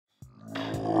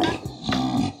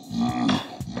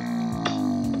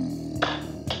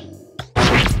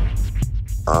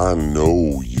I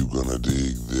know you gonna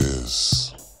dig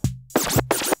this.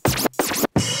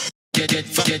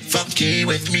 Get funky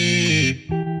with me.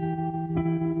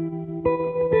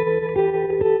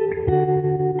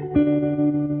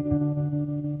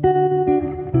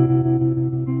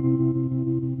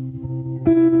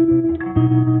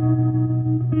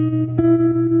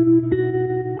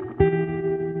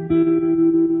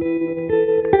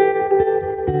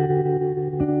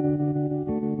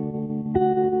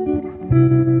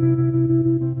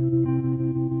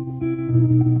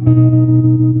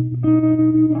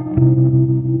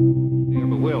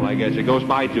 I guess it goes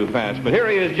by too fast. But here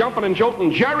he is, jumping and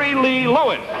jolting, Jerry Lee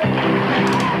Lewis.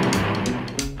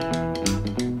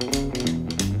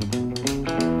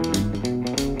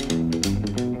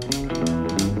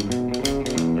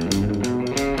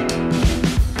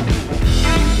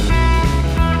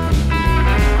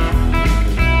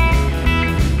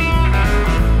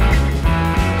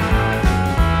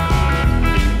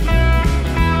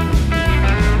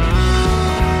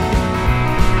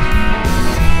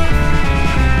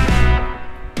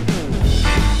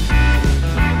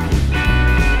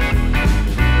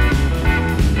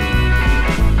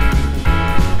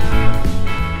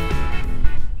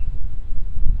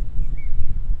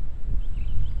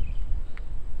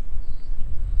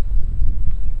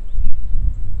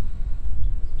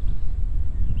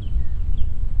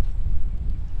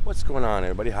 What's going on,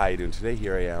 everybody? How you doing today?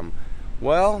 Here I am.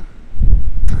 Well,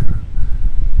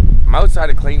 I'm outside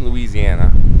of Clayton, Louisiana,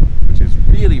 which is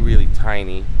really, really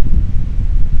tiny.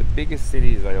 The biggest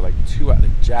cities are like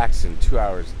Jackson, 2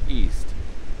 hours east,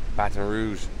 Baton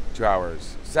Rouge, 2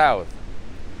 hours south,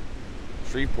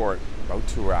 Shreveport, about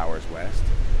 2 hours west.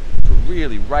 So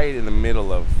really right in the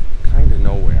middle of kind of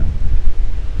nowhere.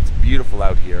 It's beautiful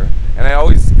out here, and I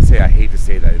always say I hate to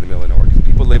say that, in the middle of nowhere, because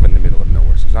people live in the middle of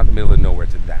nowhere, so it's not the middle of nowhere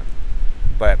to them.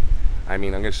 But I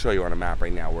mean, I'm going to show you on a map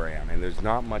right now where I am, and there's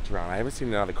not much around. I haven't seen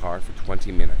another car for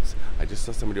 20 minutes. I just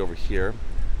saw somebody over here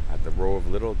at the row of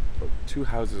little 2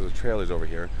 houses of trailers over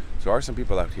here. So there are some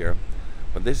people out here,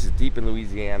 but this is deep in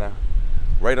Louisiana,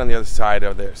 right on the other side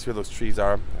of there. See where those trees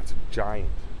are? That's a giant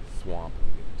swamp.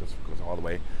 It just goes all the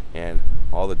way, and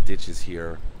all the ditches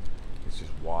here, it's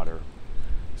just water.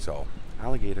 So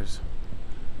alligators,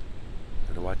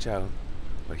 gotta watch out.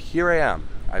 But here I am.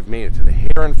 I've made it to the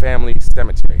Heron family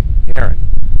cemetery. Heron.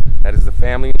 That is the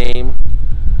family name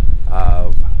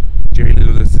of Jerry Lee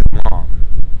Lewis's mom.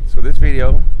 So this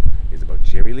video is about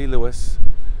Jerry Lee Lewis,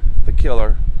 the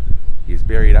killer. He is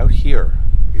buried out here.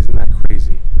 Isn't that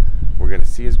crazy? We're gonna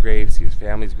see his grave, see his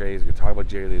family's graves. We're gonna talk about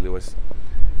Jerry Lee Lewis.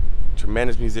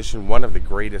 Tremendous musician, one of the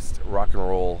greatest rock and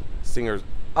roll singers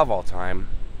of all time.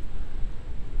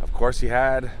 Of course, he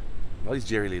had, well, he's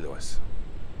Jerry Lee Lewis.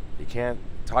 You can't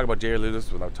talk about Jerry Lee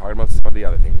Lewis without talking about some of the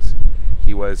other things.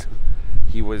 He was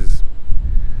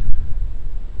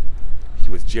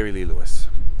Jerry Lee Lewis.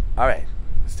 All right,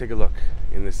 let's take a look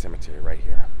in this cemetery right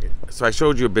here. So I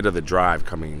showed you a bit of the drive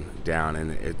coming down,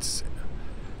 and it's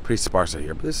pretty sparse out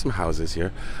here, but there's some houses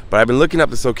here. But I've been looking up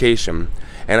this location,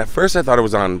 and at first I thought it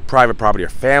was on private property or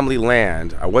family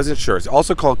land. I wasn't sure. It's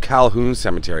also called Calhoun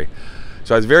Cemetery.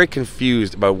 So I was very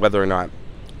confused about whether or not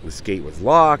this gate was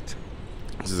locked.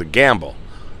 This is a gamble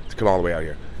to come all the way out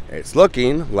here. It's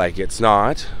looking like it's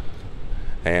not,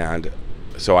 and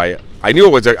so I knew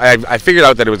it was. I figured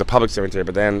out that it was a public cemetery,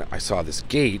 but then I saw this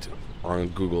gate on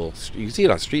Google. You can see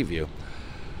it on Street View,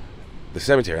 the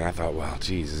cemetery, and I thought, well,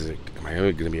 geez, am I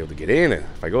going to be able to get in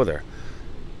if I go there?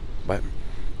 But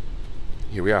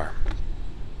here we are.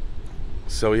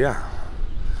 So yeah,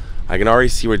 I can already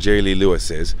see where Jerry Lee Lewis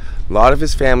is. A lot of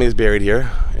his family is buried here,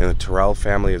 and the Terrell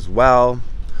family as well.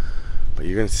 But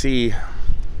you're going to see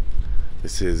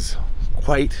this is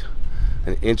quite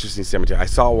an interesting cemetery. I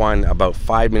saw one about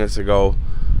 5 minutes ago,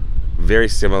 very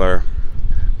similar,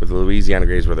 with the Louisiana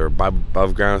graves where they're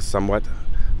above ground somewhat,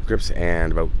 grips,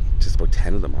 and just about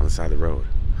 10 of them on the side of the road.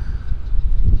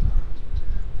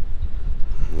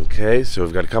 Okay, so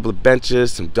we've got a couple of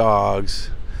benches, some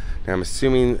dogs. Now I'm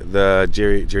assuming the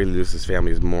Jerry Lee Lewis's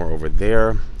family is more over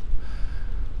there.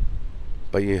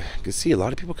 But you can see a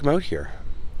lot of people come out here.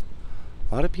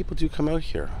 A lot of people do come out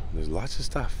here. There's lots of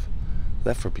stuff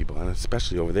left for people, and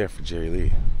especially over there for Jerry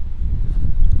Lee.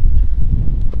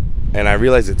 And I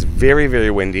realize it's very, very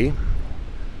windy,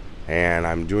 and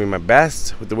I'm doing my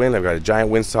best with the wind. I've got a giant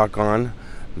windsock on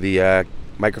the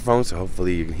microphone, so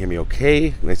hopefully you can hear me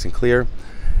okay, nice and clear.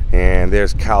 And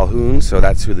there's Calhoun, so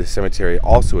that's who the cemetery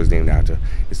also is named after.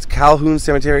 It's Calhoun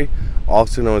Cemetery,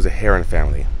 also known as the Heron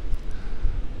family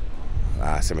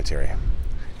cemetery.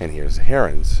 And here's the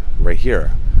Herons right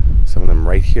here. Some of them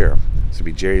right here. This would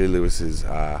be Jerry Lee Lewis's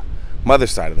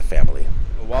mother's side of the family.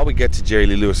 while we get to Jerry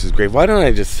Lee Lewis's grave, why don't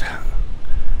I just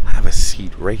have a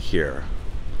seat right here?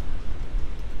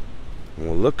 And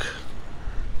we'll look.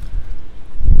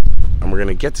 And we're going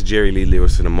to get to Jerry Lee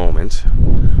Lewis in a moment.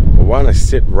 But why don't I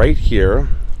sit right here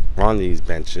on these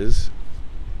benches?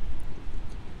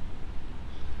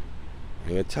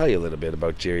 I'm going to tell you a little bit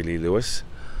about Jerry Lee Lewis.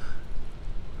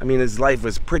 I mean, his life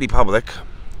was pretty public.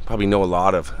 Probably know a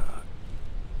lot of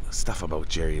stuff about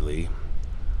Jerry Lee.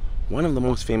 One of the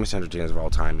most famous entertainers of all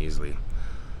time, easily.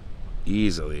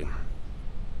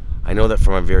 I know that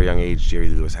from a very young age, Jerry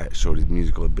Lee Lewis showed his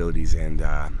musical abilities and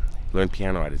learned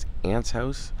piano at his aunt's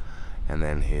house. And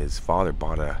then his father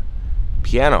bought a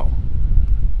piano,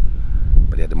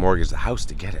 but he had to mortgage the house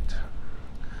to get it.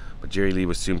 But Jerry Lee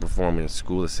was soon performing in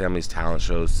school assemblies, talent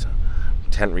shows,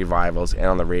 tent revivals, and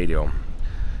on the radio.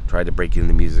 Tried to break into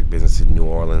the music business in New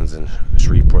Orleans and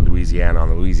Shreveport, Louisiana, on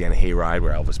the Louisiana Hayride,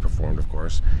 where Elvis performed, of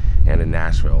course, and in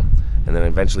Nashville. And then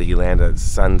eventually he landed at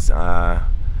Sun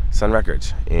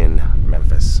Records in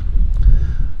Memphis.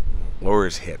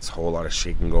 Lowers hits, whole lot of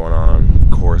shaking going on.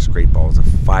 Of course, Great Balls of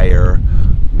Fire.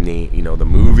 You know, the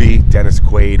movie, Dennis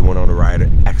Quaid, Winona Ryder,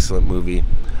 excellent movie.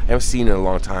 I haven't seen it in a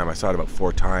long time. I saw it about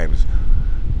 4 times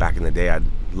back in the day. I'd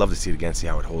love to see it again, see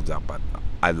how it holds up, but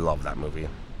I love that movie.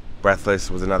 Breathless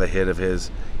was another hit of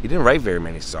his. He didn't write very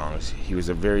many songs. He was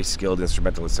a very skilled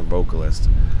instrumentalist and vocalist,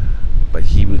 but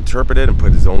he interpreted and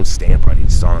put his own stamp on each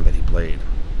song that he played.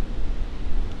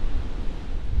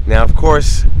 Now, of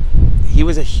course, he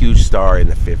was a huge star in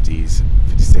the 50s,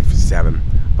 56, 57,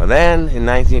 but then in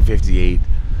 1958,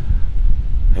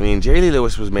 I mean, Jerry Lee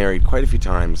Lewis was married quite a few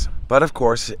times, but of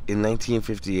course, in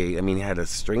 1958, I mean, he had a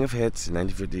string of hits. In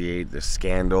 1958, the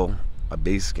scandal, a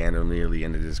big scandal, nearly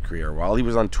ended his career. While he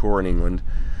was on tour in England,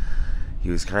 he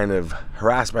was kind of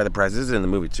harassed by the press. This is in the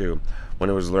movie too, when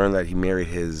it was learned that he married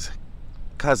his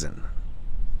cousin,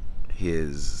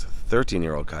 his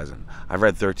 13-year-old cousin. I've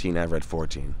read 13, I've read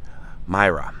 14.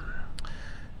 Myra.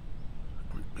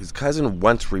 His cousin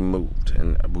once removed,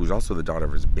 and who was also the daughter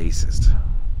of his bassist.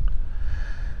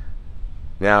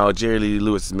 Now, Jerry Lee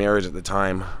Lewis' marriage at the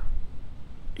time,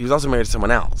 he was also married to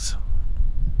someone else.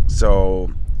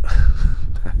 So,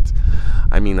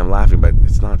 I mean, I'm laughing, but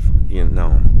it's not, you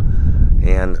know.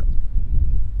 And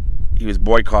he was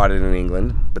boycotted in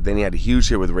England, but then he had a huge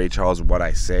hit with Ray Charles' What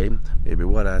I Say. Maybe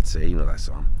What I'd Say, you know that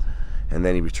song. And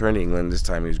then he returned to England. This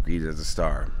time he was greeted as a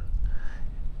star.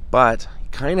 But he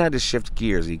kind of had to shift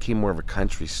gears. He became more of a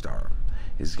country star.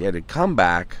 He had to come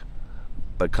back,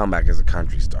 but come back as a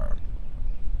country star.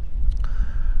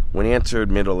 When he entered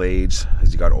middle age,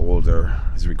 as he got older,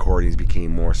 his recordings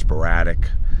became more sporadic.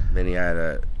 Then he had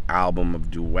an album of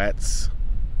duets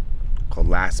called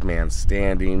Last Man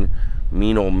Standing.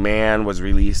 Mean Old Man was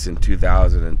released in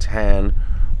 2010.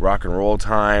 Rock and Roll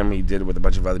Time, he did it with a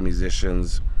bunch of other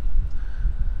musicians.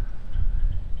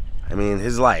 I mean,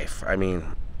 his life, I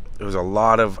mean, there was a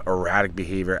lot of erratic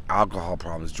behavior, alcohol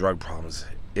problems, drug problems,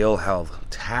 ill health,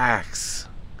 tax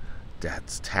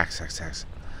debts, tax.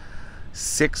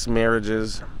 6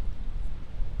 marriages.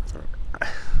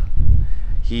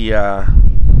 He had,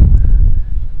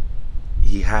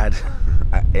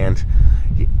 and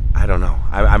I don't know.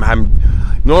 I'm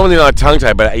normally not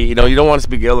tongue-tied, but you know, you don't want to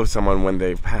speak ill of someone when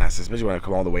they've passed, especially when I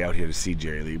come all the way out here to see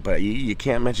Jerry Lee. But you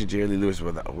can't mention Jerry Lee Lewis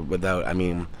without. I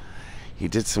mean, he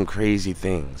did some crazy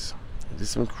things. And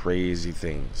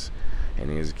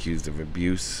he was accused of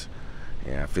abuse,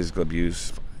 physical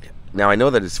abuse. Now, I know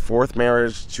that his 4th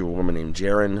marriage to a woman named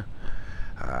Jaren,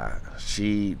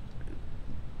 she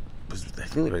was, I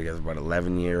think they were together about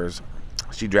 11 years.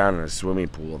 She drowned in a swimming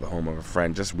pool at the home of a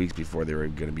friend just weeks before they were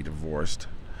going to be divorced,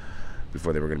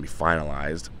 before they were going to be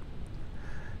finalized.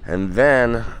 And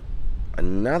then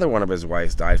another one of his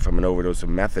wives died from an overdose of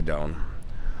methadone.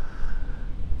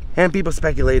 And people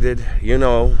speculated, you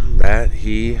know, that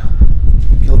he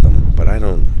killed them. But I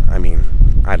don't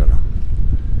know.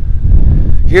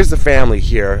 Here's the family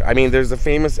here. I mean, there's the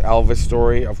famous Elvis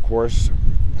story, of course.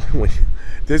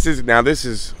 This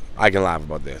is, I can laugh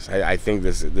about this. I think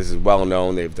this is well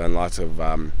known. They've done lots of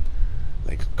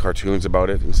like cartoons about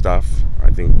it and stuff.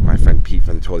 I think my friend Pete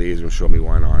from the Totally Asian showed me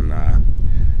one on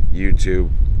YouTube.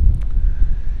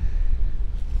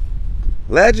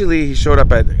 Allegedly, he showed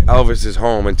up at Elvis's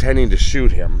home intending to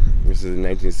shoot him. This is in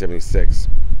 1976.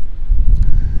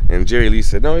 And Jerry Lee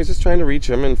said, no, he's just trying to reach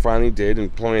him, and finally did,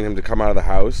 imploring him to come out of the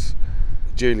house.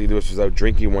 Jerry Lee Lewis was out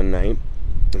drinking one night.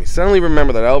 And he suddenly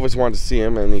remembered that Elvis wanted to see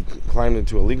him, and he climbed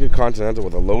into a Lincoln Continental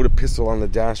with a loaded pistol on the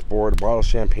dashboard, a bottle of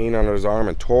champagne under his arm,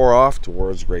 and tore off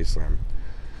towards Graceland.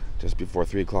 Just before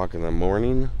 3 o'clock in the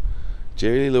morning,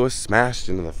 Jerry Lee Lewis smashed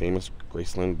into the famous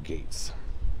Graceland gates.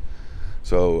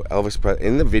 So Elvis Presley,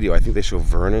 in the video, I think they show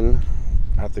Vernon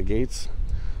at the gates,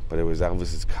 but it was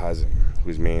Elvis's cousin who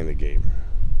was manning the gate.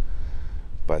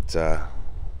 But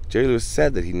Jerry Lewis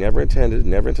said that he never intended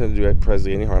to do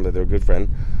Presley any harm, that they were a good friend.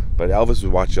 But Elvis was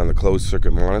watching on the closed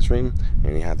circuit monitoring,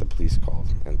 and he had the police called,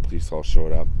 and the police all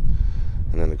showed up.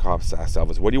 And then the cops asked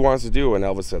Elvis, "What do you want us to do?" And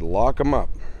Elvis said, "Lock him up."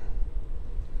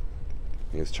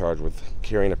 He was charged with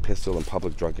carrying a pistol and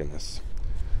public drunkenness.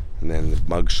 And then the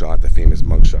mugshot, the famous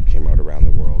mugshot, came out around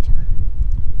the world.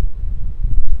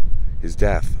 His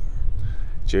death.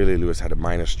 Jerry Lee Lewis had a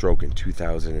minor stroke in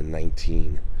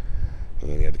 2019.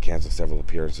 And he had to cancel several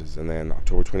appearances. And then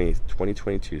October 28th,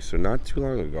 2022, so not too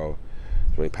long ago,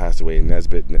 when he passed away in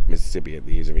Nesbitt, Mississippi at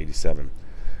the age of 87.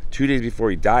 2 days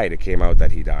before he died, it came out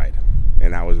that he died.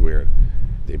 And that was weird.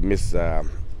 They missed, it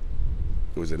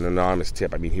was an anonymous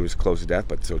tip. I mean, he was close to death,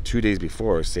 but so 2 days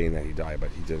before, it was saying that he died, but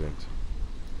he didn't.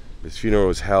 His funeral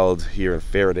was held here in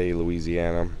Ferriday,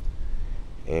 Louisiana.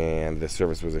 And the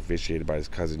service was officiated by his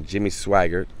cousin Jimmy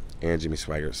Swaggart and Jimmy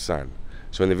Swaggart's son.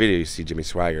 So in the video, you see Jimmy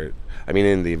Swaggart. I mean,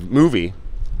 in the movie,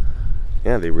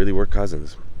 yeah, they really were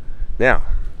cousins. Now,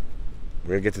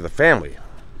 we're going to get to the family.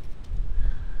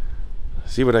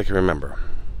 See what I can remember.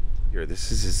 Here,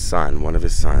 this is his son, one of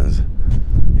his sons.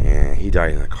 And he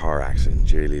died in a car accident,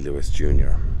 Jerry Lee Lewis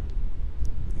Jr.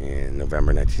 in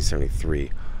November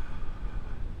 1973.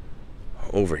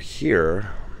 Over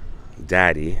here,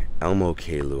 Daddy, Elmo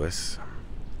K. Lewis.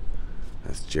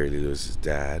 That's Jerry Lee Lewis's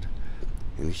dad.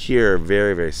 And here,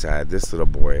 very, very sad, this little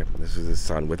boy, this was his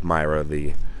son with Myra,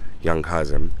 the young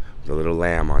cousin, with a little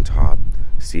lamb on top.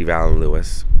 Steve Allen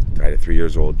Lewis died at 3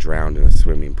 years old, drowned in a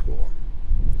swimming pool.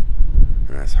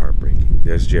 And that's heartbreaking.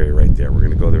 There's Jerry right there. We're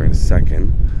going to go there in a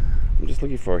second. I'm just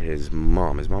looking for his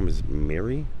mom. His mom is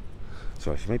Mary.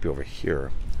 So she might be over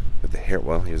here with the hair.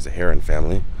 Well, here's the Heron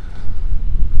family.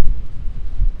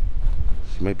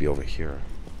 She might be over here.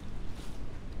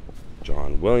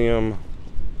 John William.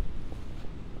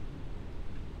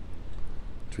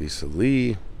 Teresa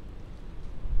Lee,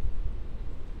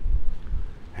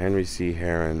 Henry C.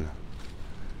 Heron,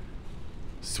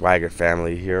 Swaggart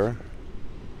family here.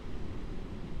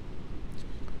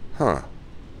 Huh.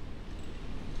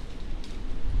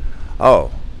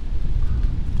 Oh.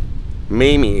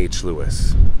 Mamie H.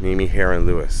 Lewis, Mamie Heron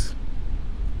Lewis.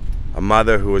 A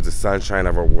mother who was the sunshine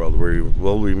of our world, where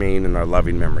will remain in our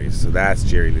loving memories. So that's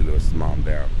Jerry Lee Lewis' mom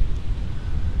there.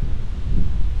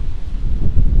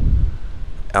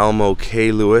 Elmo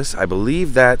K. Lewis, I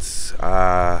believe that's,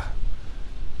 that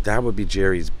would be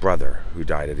Jerry's brother who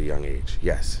died at a young age.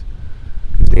 Yes.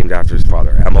 He was named after his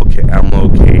father, Elmo K.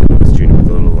 Lewis Jr. with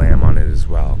a little lamb on it as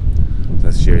well. So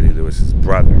that's Jerry Lee Lewis's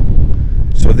brother.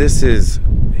 So this is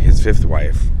his fifth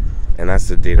wife, and that's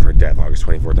the date of her death, August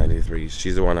 24th, 1983.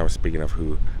 She's the one I was speaking of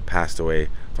who passed away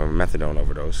from a methadone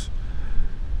overdose.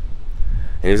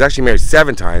 And he was actually married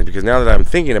 7 times, because now that I'm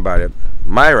thinking about it,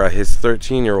 Myra, his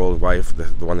 13-year-old wife,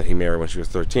 the one that he married when she was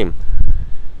 13,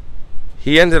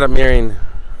 he ended up marrying,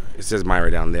 it says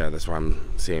Myra down there, that's why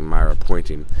I'm saying Myra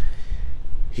pointing.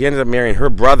 He ended up marrying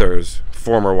her brother's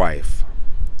former wife.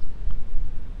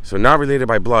 So not related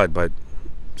by blood, but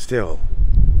still.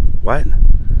 What?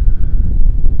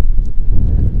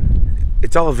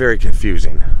 It's all very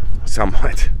confusing,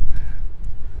 somewhat.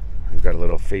 We've got a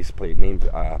little faceplate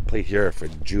plate here for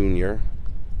Junior.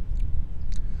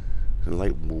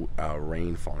 Light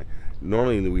rain falling.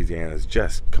 Normally Louisiana is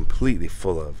just completely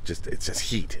full of it's just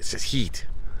heat. It's just heat.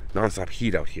 Non-stop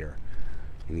heat out here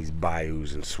in these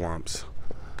bayous and swamps.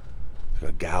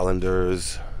 We've got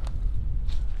Gallanders.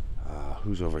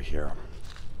 Who's over here?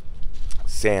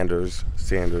 Sanders.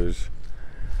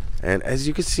 And as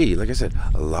you can see, like I said,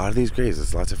 a lot of these graves,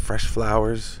 there's lots of fresh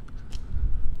flowers.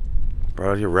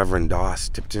 Brought out here Reverend Doss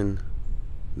Tipton,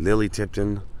 Lily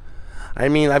Tipton. I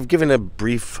mean, I've given a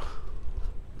brief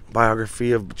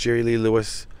biography of Jerry Lee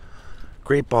Lewis.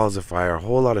 Great balls of fire, a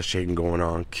whole lot of shaking going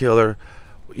on. Killer,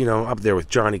 you know, up there with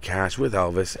Johnny Cash, with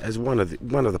Elvis, as one of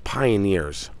the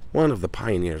pioneers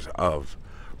of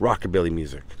rockabilly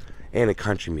music and in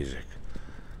country music.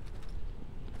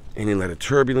 And he led a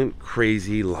turbulent,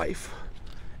 crazy life,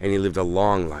 and he lived a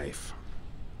long life.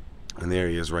 And there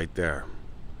he is, right there.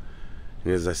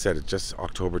 And as I said, it's just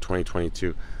October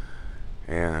 2022.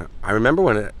 And I remember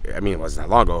when it wasn't that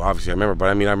long ago, obviously I remember, but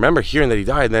I remember hearing that he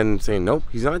died and then saying, nope,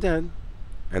 he's not dead.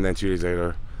 And then 2 days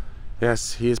later,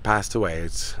 yes, he has passed away.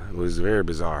 It was very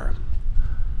bizarre.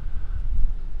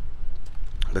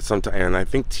 But and I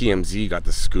think TMZ got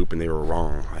the scoop and they were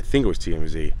wrong. I think it was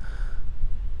TMZ.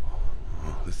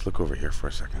 Oh, let's look over here for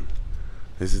a second.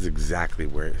 This is exactly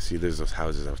where, see, there's those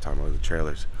houses I was talking about, the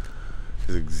trailers.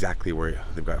 This is exactly where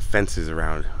they've got fences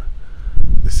around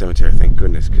the cemetery, thank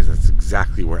goodness, because that's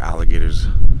exactly where alligators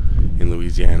in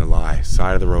Louisiana lie.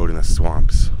 Side of the road in the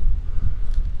swamps.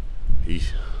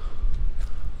 Eesh.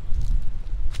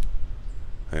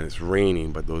 And it's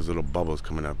raining, but those little bubbles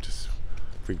coming up just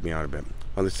freak me out a bit.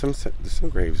 Oh, there's some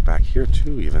graves back here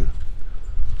too, even.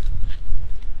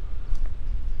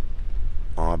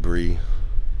 Aubrey,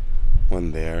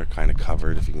 one there, kind of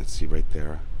covered, if you can see right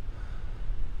there.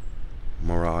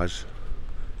 Mirage,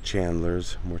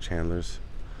 Chandlers, more Chandlers.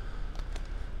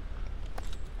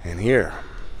 And here,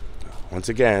 once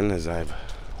again, as I've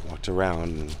walked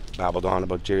around and babbled on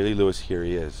about Jerry Lee Lewis, here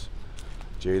he is.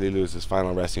 Jerry Lee Lewis's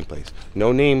final resting place.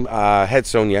 No name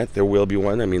headstone yet. There will be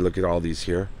one. I mean, look at all these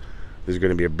here. There's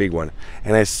going to be a big one.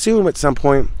 And I assume at some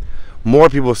point, more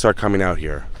people will start coming out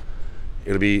here.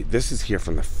 It'll be, this is here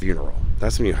from the funeral.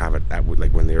 That's when you have it at,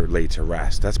 like, when they're laid to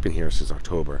rest. That's been here since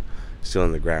October, still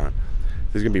in the ground.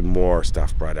 There's going to be more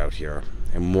stuff brought out here,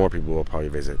 and more people will probably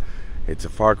visit. It's a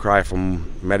far cry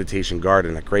from Meditation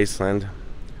Garden at Graceland,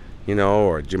 you know,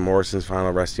 or Jim Morrison's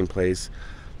final resting place,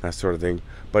 that sort of thing.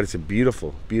 But it's a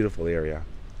beautiful, beautiful area.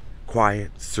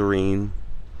 Quiet, serene.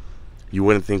 You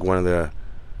wouldn't think one of the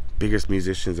biggest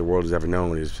musicians the world has ever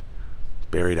known is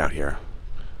buried out here.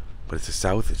 But it's the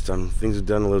South. It's done, things are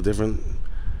done a little different.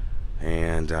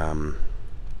 And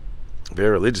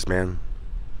very religious, man.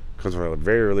 Comes from a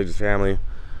very religious family.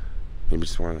 Maybe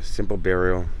just want a simple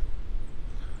burial.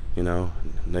 You know,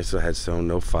 nice little headstone,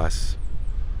 no fuss.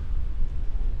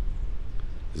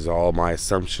 This is all my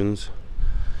assumptions.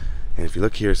 And if you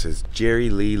look here, it says Jerry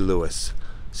Lee Lewis,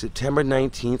 September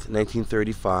 19th,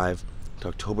 1935 to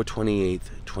October 28th,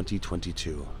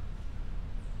 2022.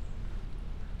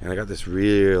 And I got this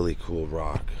really cool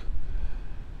rock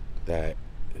that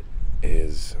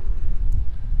is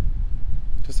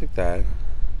just like that.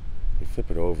 You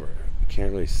flip it over. You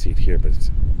can't really see it here, but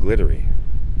it's glittery.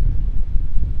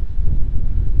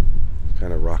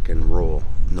 Kind of rock and roll,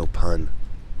 no pun.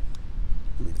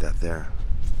 Leave that there.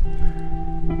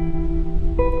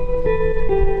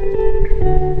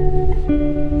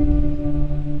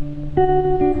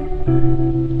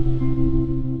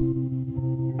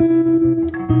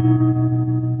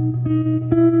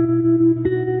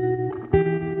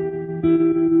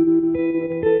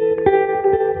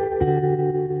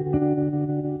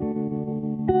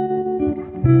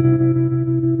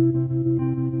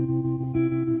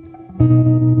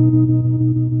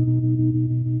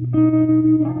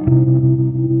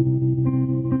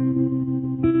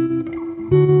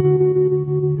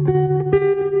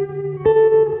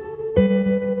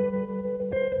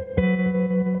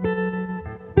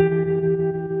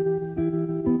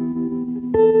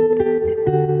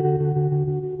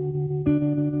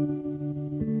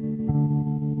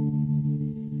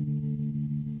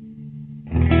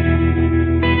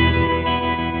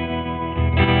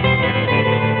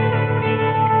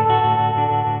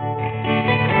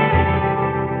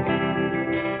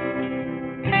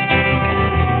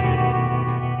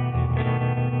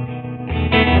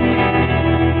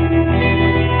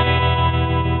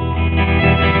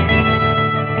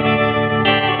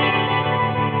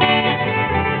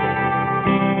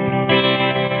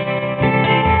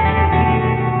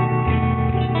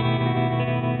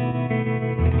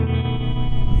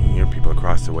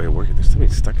 Across the way working. There's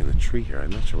something stuck in the tree here. I'm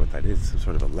not sure what that is. Some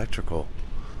sort of electrical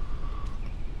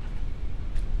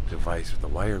device with the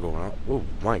wire going on. Oh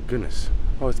my goodness.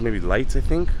 Oh, it's maybe lights, I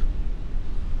think.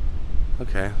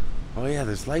 Okay. Oh yeah,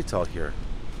 there's lights all here.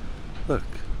 Look.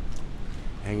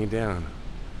 Hanging down.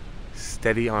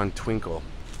 Steady on twinkle.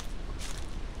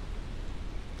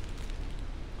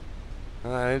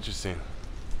 Ah, interesting.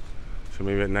 So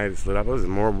maybe at night it's lit up. Oh, is there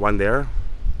more one there?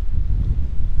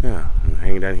 Yeah, I'm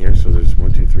hanging down here, so there's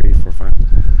 1, 2, 3, 4, 5.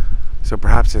 So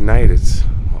perhaps at night it's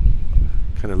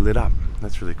kind of lit up.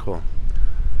 That's really cool.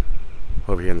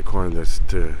 Over here in the corner there's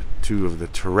two of the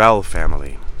Terrell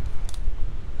family.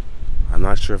 I'm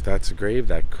not sure if that's a grave.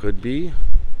 That could be.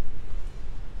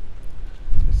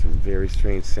 There's some very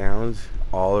strange sounds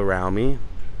all around me.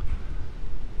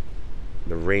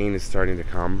 The rain is starting to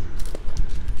come.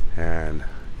 And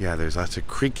yeah, there's lots of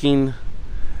creaking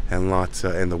and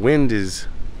and the wind is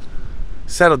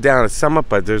settled down at Summit,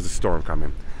 but there's a storm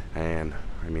coming. And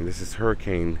I mean, this is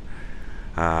hurricane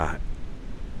area,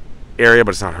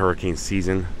 but it's not hurricane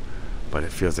season. But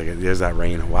it feels like there's that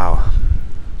rain. Wow.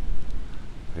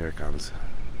 Here it comes.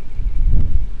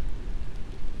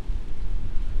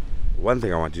 One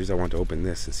thing I want to do is I want to open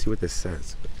this and see what this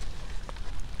says.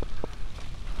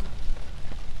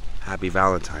 Happy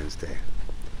Valentine's Day.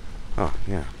 Oh,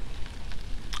 yeah.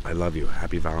 I love you.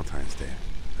 Happy Valentine's Day.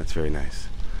 That's very nice.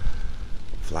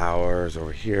 Flowers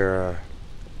over here.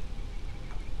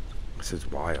 This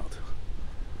is wild.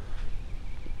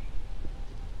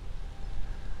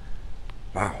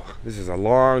 Wow, this is a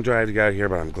long drive to get out here,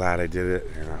 but I'm glad I did it,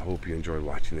 and I hope you enjoyed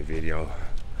watching the video.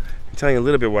 I'm telling you a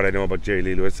little bit what I know about Jerry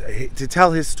Lee Lewis. To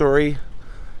tell his story,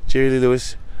 Jerry Lee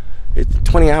Lewis, it's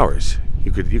 20 hours.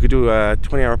 You could do a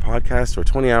 20-hour podcast or a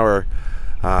 20-hour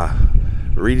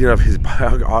reading of his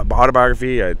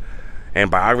autobiography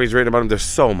and biographies written about him. There's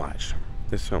so much.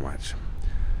 There's so much.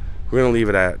 We're going to leave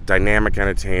it at dynamic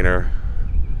entertainer,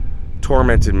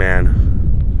 tormented man,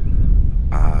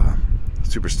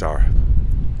 superstar.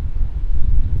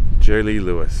 Jerry Lee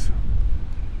Lewis.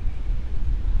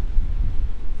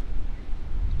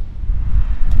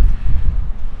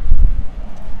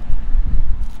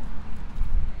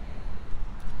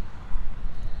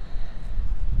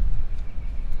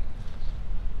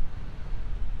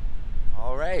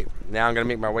 All right, now I'm gonna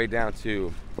make my way down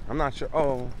to, I'm not sure,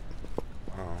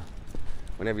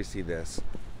 whenever you see this,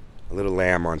 a little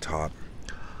lamb on top.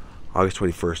 August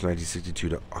 21st, 1962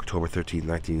 to October 13th,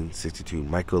 1962,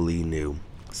 Michael Lee New,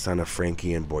 son of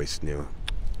Frankie and Boyce New.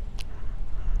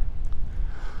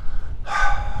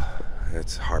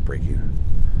 It's heartbreaking.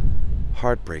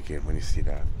 Heartbreaking when you see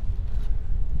that.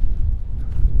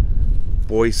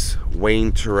 Boyce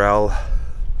Wayne Terrell,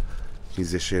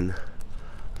 musician.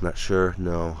 I'm not sure,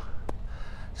 no.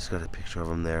 Just got a picture of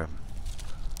him there.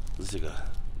 Looks like a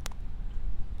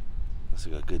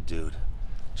good dude.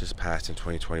 Just passed in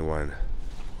 2021.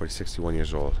 61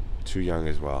 years old. Too young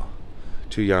as well.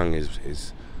 Too young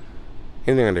is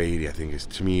anything under 80, I think, is,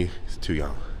 to me, is too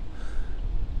young.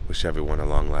 Wish everyone a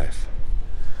long life.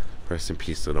 Rest in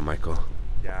peace, little Michael.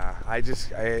 Yeah,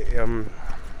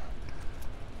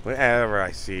 whenever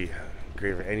I see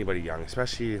anybody young,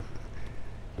 especially,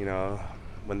 you know,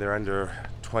 when they're under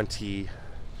 20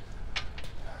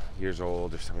 years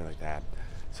old or something like that,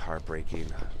 it's heartbreaking.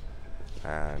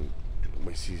 And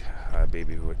we see a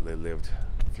baby who lived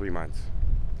 3 months.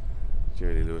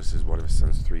 Jerry Lee Lewis is one of his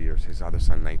sons 3 years, his other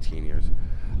son 19 years.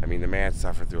 I mean, the man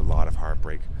suffered through a lot of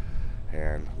heartbreak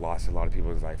and lost a lot of people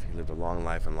in his life. He lived a long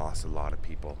life and lost a lot of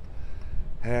people.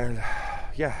 And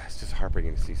yeah, it's just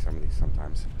heartbreaking to see some of these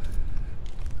sometimes.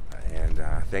 And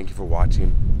thank you for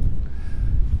watching.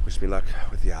 Wish me luck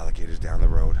with the alligators down the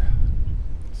road.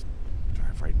 Just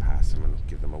drive right past them and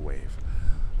give them a wave.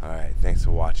 Alright, thanks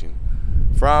for watching.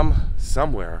 From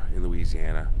somewhere in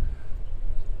Louisiana.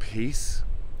 Peace.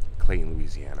 Clayton,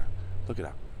 Louisiana. Look it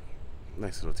up.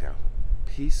 Nice little town.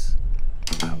 Peace.